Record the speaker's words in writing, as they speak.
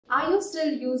Are you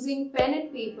still using pen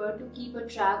and paper to keep a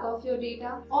track of your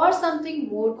data? Or something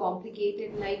more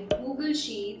complicated like Google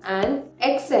Sheets and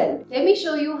Excel? Let me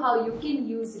show you how you can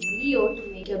use Leo to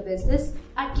make your business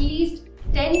at least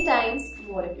 10 times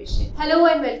more efficient. Hello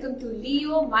and welcome to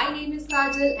Leo. My name is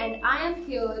Kajal and I am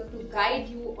here to guide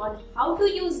you on how to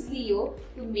use Leo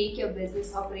to make your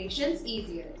business operations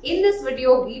easier. In this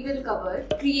video, we will cover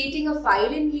creating a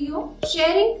file in Leo,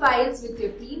 sharing files with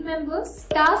your team members,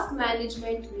 task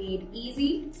management made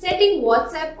easy, setting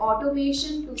WhatsApp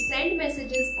automation to send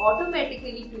messages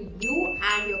automatically to you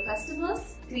and your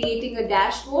customers, creating a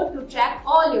dashboard to track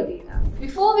all your data.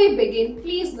 Before we begin,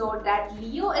 please note that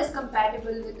Leo is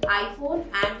compatible with iPhone,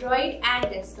 Android and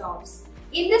desktops.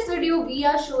 In this video, we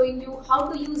are showing you how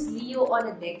to use Leo on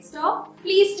a desktop.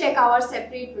 Please check our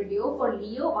separate video for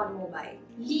Leo on mobile.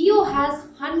 Leo has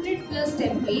 100 plus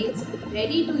templates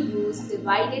ready to use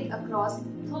divided across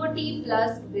 30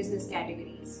 plus business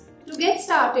categories. To get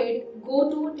started, go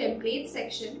to Templates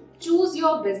section, choose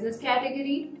your business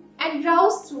category and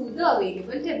browse through the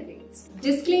available templates.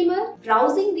 Disclaimer,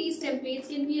 browsing these templates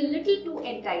can be a little too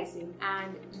enticing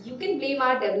and you can blame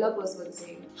our developers for the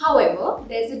same. However,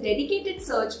 there's a dedicated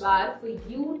search bar for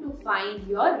you to find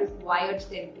your required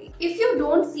template. If you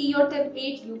don't see your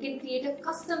template, you can create a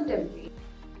custom template.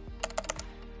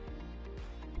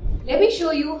 Let me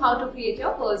show you how to create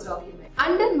your first document.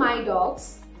 Under My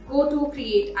Docs, go to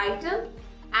Create Item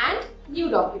and New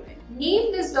Document.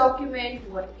 Name this document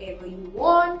whatever you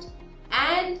want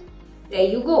and there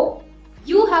you go.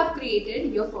 You have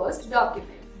created your first document.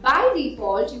 By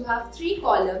default, you have 3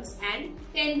 columns and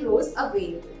 10 rows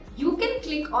available. You can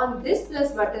click on this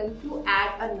plus button to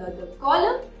add another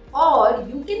column or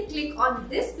you can click on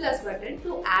this plus button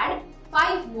to add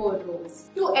 5 more rows.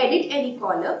 To edit any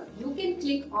column, you can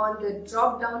click on the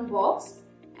drop down box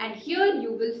and here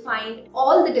you will find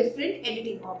all the different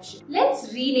editing options.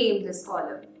 Let's rename this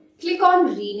column. Click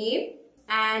on Rename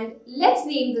and let's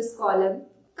name this column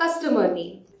Customer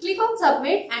Name. Click on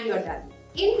Submit and you're done.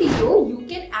 In Leo, you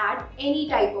can add any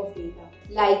type of data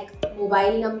like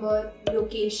mobile number,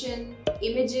 location,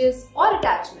 images or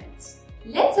attachments.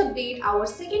 Let's update our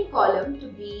second column to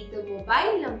be the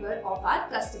mobile number of our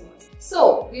customers.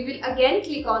 So, we will again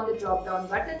click on the drop down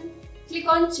button,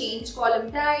 click on Change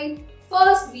Column Type.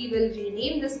 First, we will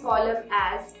rename this column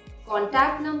as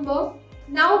Contact Number.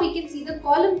 Now we can see the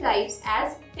column types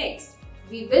as text.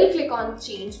 We will click on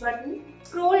Change button,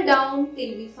 scroll down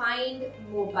till we find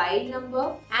Mobile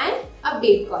Number and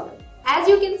Update column. As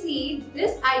you can see,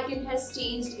 this icon has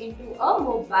changed into a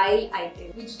mobile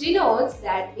icon, which denotes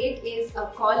that it is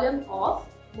a column of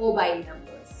mobile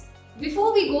numbers.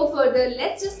 Before we go further,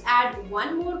 let's just add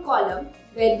one more column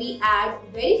where we add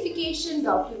verification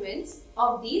documents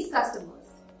of these customers.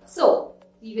 So,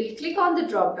 we will click on the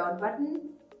drop down button,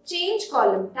 change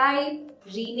column type,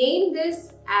 rename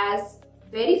this as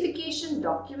verification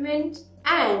document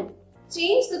and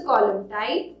change the column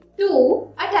type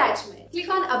to attachment. Click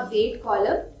on update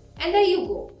column and there you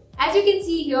go. As you can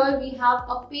see here, we have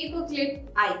a paperclip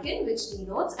icon which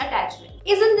denotes attachment.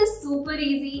 Isn't this super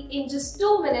easy? In just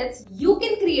 2 minutes, you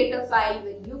can create a file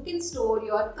where you can store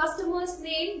your customer's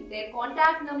name, their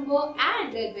contact number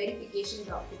and their verification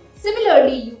document.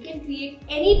 Similarly, you can create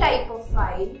any type of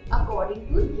file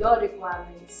according to your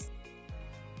requirements.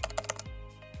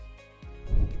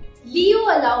 Leo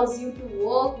allows you to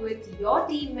work with your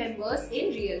team members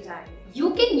in real time.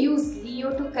 You can use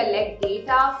Leo to collect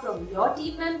data from your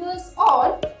team members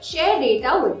or share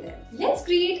data with them. Let's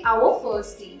create our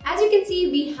first team. As you can see,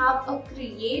 we have a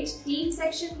Create Team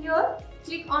section here.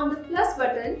 Click on the plus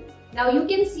button. Now you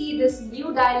can see this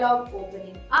new dialog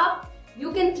opening up.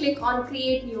 You can click on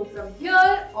Create New from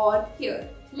here or here.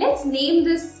 Let's name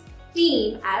this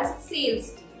team as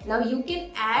Sales Team. Now you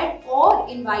can add or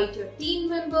invite your team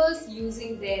members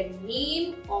using their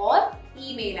name or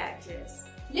email address.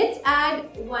 Let's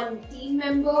add one team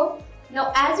member.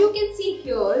 Now as you can see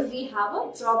here, we have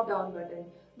a drop down button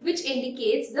which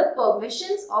indicates the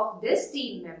permissions of this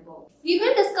team member. We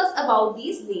will discuss about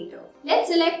these later. Let's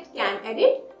select Can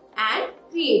Edit and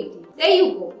Create Team. There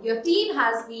you go. Your team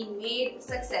has been made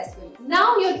successful.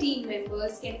 Now your team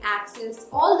members can access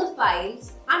all the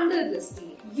files under this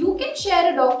team. You can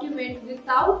share a document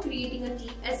without creating a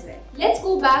team as well. Let's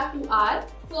go back to our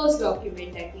first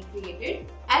document that we created.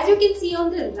 As you can see on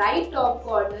the right top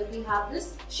corner, we have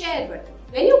this share button.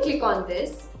 When you click on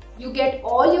this, you get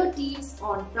all your teams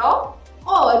on top,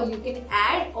 or you can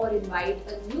add or invite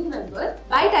a new member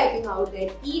by typing out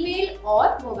their email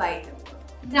or mobile number.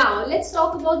 Now let's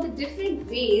talk about the different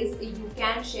ways you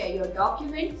can share your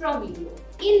document from Leo.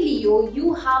 In Leo,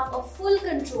 you have a full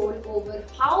control over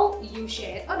how you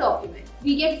share a document.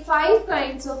 We get 5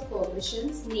 kinds of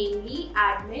permissions, namely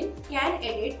admin, can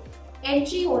edit,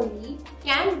 entry only,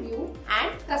 can view,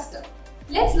 and custom.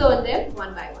 Let's learn them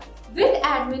one by one. With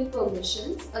admin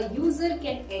permissions, a user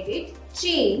can edit,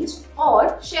 change,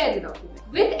 or share the document.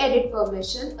 With edit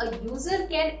permission, a user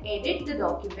can edit the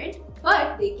document,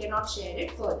 but they cannot share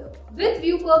it further. With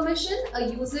view permission, a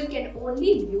user can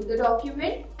only view the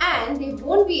document and they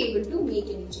won't be able to make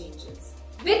any changes.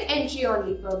 With entry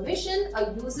only permission,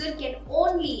 a user can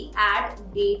only add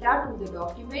data to the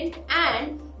document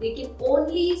and they can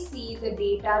only see the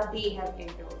data they have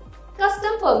entered.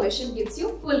 Custom permission gives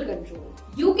you full control.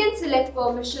 You can select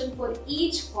permission for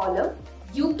each column.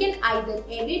 You can either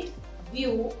edit,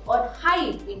 view, or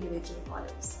hide individual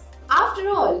columns. After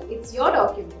all, it's your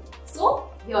document,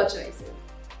 so your choices.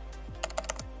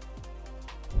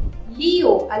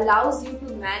 Leo allows you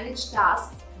to manage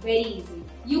tasks very easily.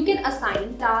 You can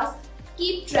assign tasks,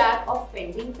 keep track of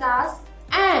pending tasks,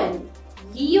 and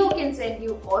Leo can send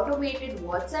you automated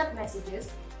WhatsApp messages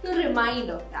to remind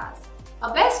of tasks.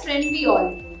 A best friend we all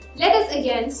need. Let us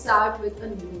again start with a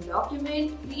new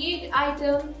document, create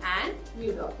item, and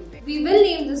new document. We will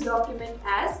name this document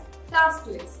as task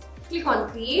list. Click on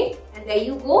create and there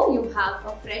you go, you have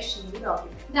a fresh new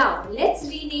document. Now let's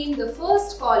rename the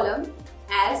first column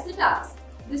as the task,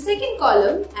 the second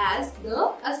column as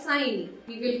the assignee.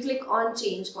 We will click on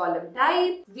change column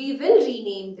type. We will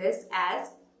rename this as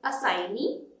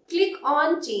assignee. Click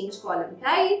on change column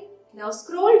type. Now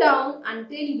scroll down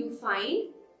until you find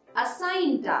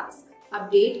assign task,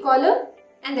 update column,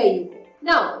 and there you go.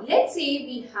 Now let's say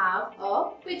we have a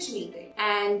pitch meeting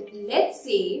and let's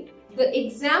say the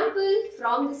example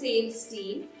from the sales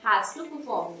team has to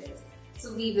perform this.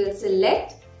 So we will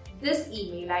select this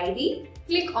email ID,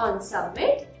 click on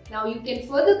submit. Now you can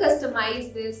further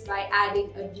customize this by adding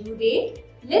a due date.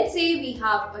 Let's say we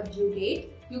have a due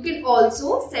date. You can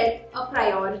also set a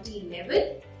priority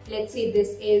level. Let's say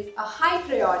this is a high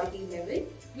priority level.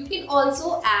 You can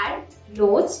also add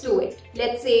notes to it.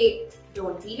 Let's say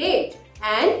don't be late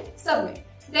and submit.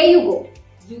 There you go.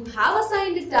 You have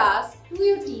assigned a task to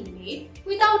your teammate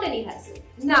without any hassle.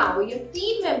 Now your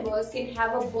team members can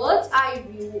have a bird's eye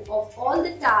view of all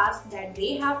the tasks that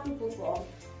they have to perform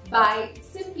by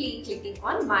simply clicking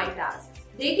on My Tasks.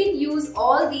 They can use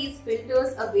all these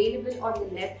filters available on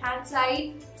the left hand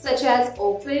side such as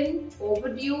open,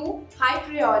 overdue, high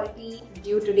priority,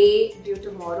 due today, due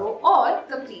tomorrow, or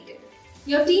completed.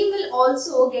 Your team will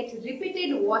also get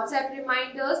repeated WhatsApp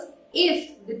reminders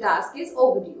if the task is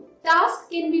overdue. Task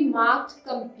can be marked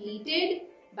completed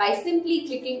by simply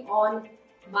clicking on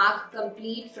Mark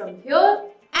Complete from here,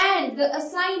 and the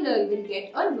assigner will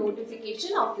get a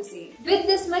notification of the same. With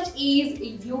this much ease,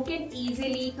 you can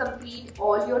easily complete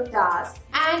all your tasks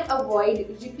and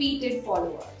avoid repeated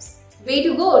follow-ups. Way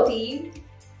to go, team!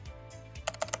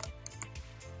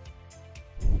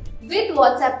 With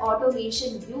WhatsApp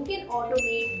automation, you can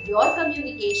automate your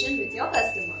communication with your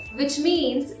customers, which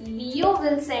means Leo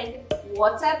will send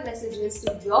WhatsApp messages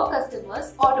to your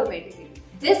customers automatically.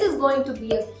 This is going to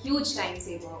be a huge time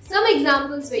saver. Some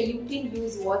examples where you can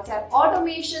use WhatsApp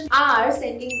automation are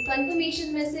sending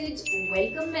confirmation message,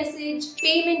 welcome message,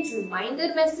 payment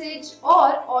reminder message,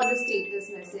 or order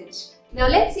status message. Now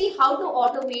let's see how to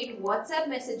automate WhatsApp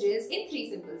messages in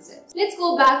 3 simple steps. Let's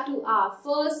go back to our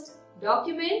first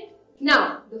document.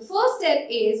 Now the first step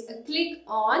is a click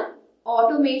on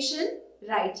automation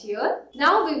right here.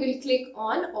 Now we will click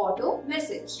on auto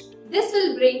message. This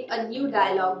will bring a new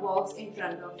dialog box in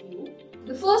front of you.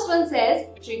 The first one says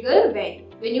trigger when.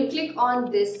 When you click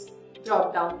on this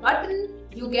drop down button,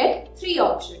 you get 3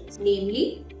 options,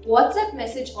 namely WhatsApp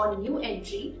message on new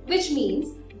entry, which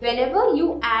means whenever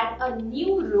you add a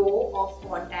new row of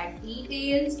contact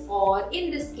details, or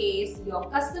in this case your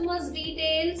customer's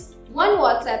details, one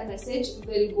WhatsApp message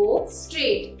will go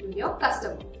straight to your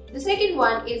customer. The second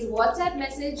one is WhatsApp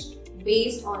message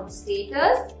based on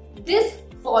status. This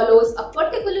follows a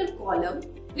particular column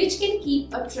which can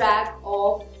keep a track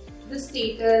of the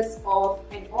status of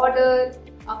an order,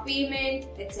 a payment,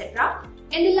 etc.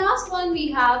 And the last one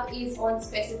we have is on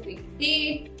specific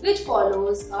date, which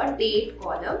follows a date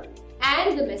column,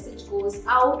 and the message goes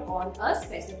out on a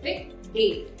specific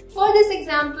date. For this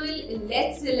example,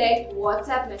 let's select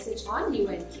WhatsApp message on new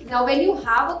entry. Now when you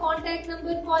have a contact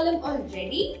number column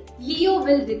already, Leo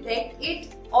will detect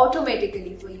it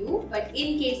automatically for you, but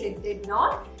in case it did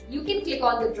not, you can click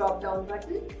on the drop down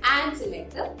button and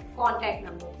select the contact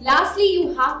number. Lastly,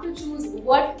 you have to choose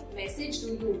what message do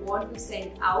you want to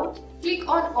send out. Click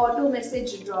on auto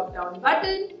message drop down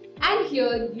button And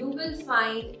here you will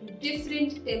find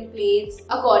different templates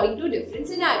according to different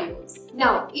scenarios.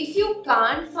 Now, if you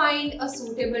can't find a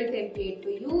suitable template for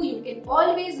you, you can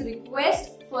always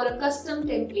request for a custom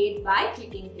template by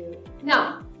clicking here.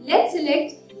 Now, let's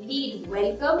select lead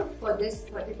welcome for this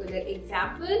particular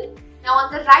example. Now,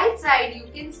 on the right side,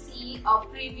 you can see a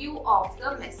preview of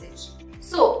the message.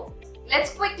 So,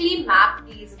 let's quickly map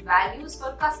these values.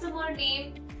 For customer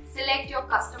name, select your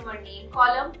customer name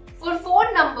column. For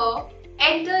phone number,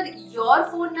 enter your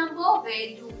phone number where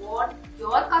you want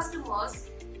your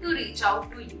customers to reach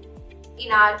out to you.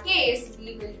 In our case,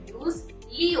 we will use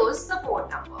Leo's support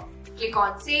number. Click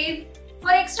on save. For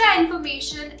extra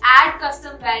information, add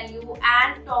custom value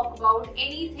and talk about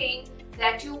anything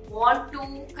that you want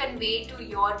to convey to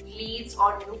your leads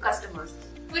or new customers.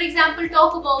 For example,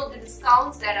 talk about the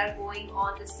discounts that are going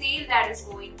on, the sale that is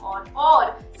going on,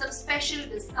 or some special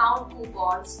discount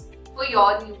coupons for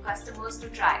your new customers to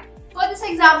try. For this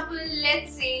example,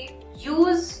 let's say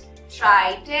use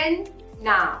try 10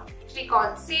 now. Click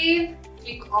on save,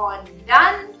 click on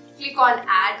done, click on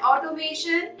add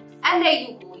automation, and there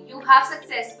you go. You have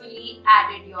successfully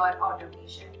added your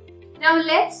automation. Now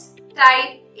let's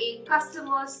type a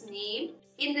customer's name.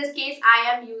 In this case,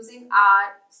 I am using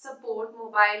our support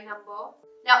mobile number.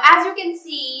 Now, as you can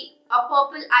see, a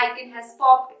purple icon has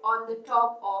popped on the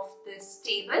top of this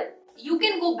table. You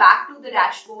can go back to the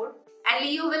dashboard and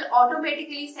Leo will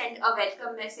automatically send a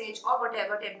welcome message or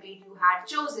whatever template you had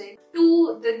chosen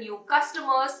to the new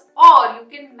customers, or you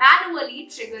can manually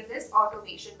trigger this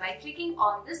automation by clicking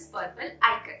on this purple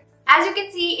icon. As you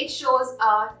can see, it shows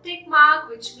a tick mark,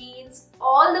 which means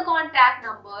all the contact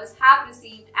numbers have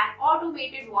received an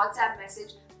automated WhatsApp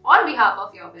message on behalf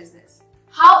of your business.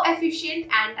 How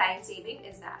efficient and time saving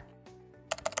is that?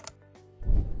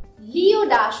 Leo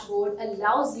Dashboard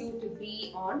allows you to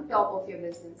be on top of your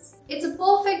business. It's a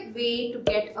perfect way to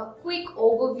get a quick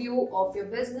overview of your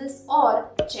business or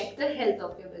check the health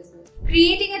of your business.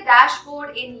 Creating a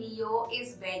dashboard in Leo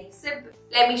is very simple.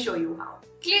 Let me show you how.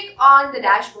 Click on the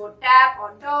dashboard tab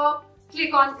on top.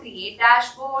 Click on create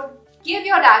dashboard. Give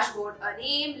your dashboard a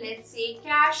name. Let's say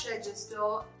cash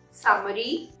register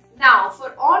summary. Now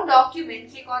for on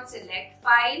document, click on select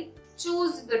file.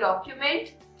 Choose the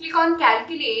document. Click on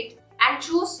calculate and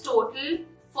choose total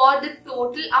for the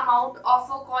total amount of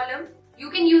a column. You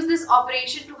can use this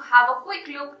operation to have a quick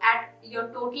look at your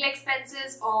total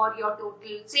expenses or your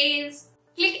total sales.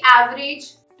 Click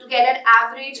average to get an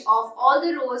average of all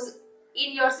the rows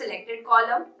in your selected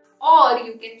column, or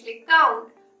you can click count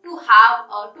to have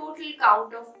a total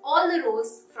count of all the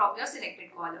rows from your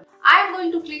selected column. I am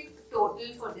going to click total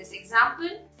for this example.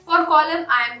 For column,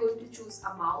 I am going to choose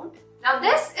amount. Now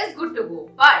this is good to go,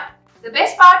 but the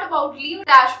best part about Leo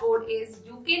Dashboard is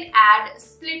you can add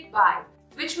split by,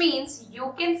 which means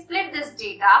you can split this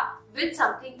data with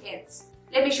something else.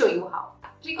 Let me show you how.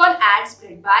 Click on add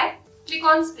split by, click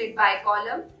on split by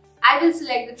column. I will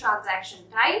select the transaction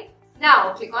type.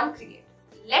 Now click on create.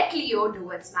 Let Leo do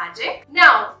its magic.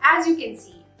 Now, as you can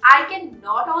see, I can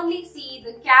not only see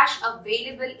the cash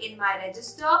available in my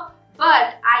register,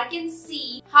 but I can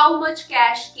see how much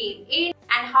cash came in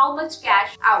and how much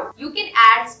cash out. You can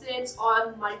add splits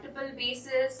on multiple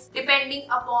bases depending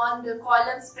upon the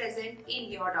columns present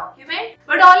in your document.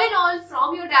 But all in all,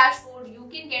 from your dashboard, you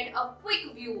can get a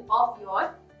quick view of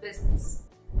your business.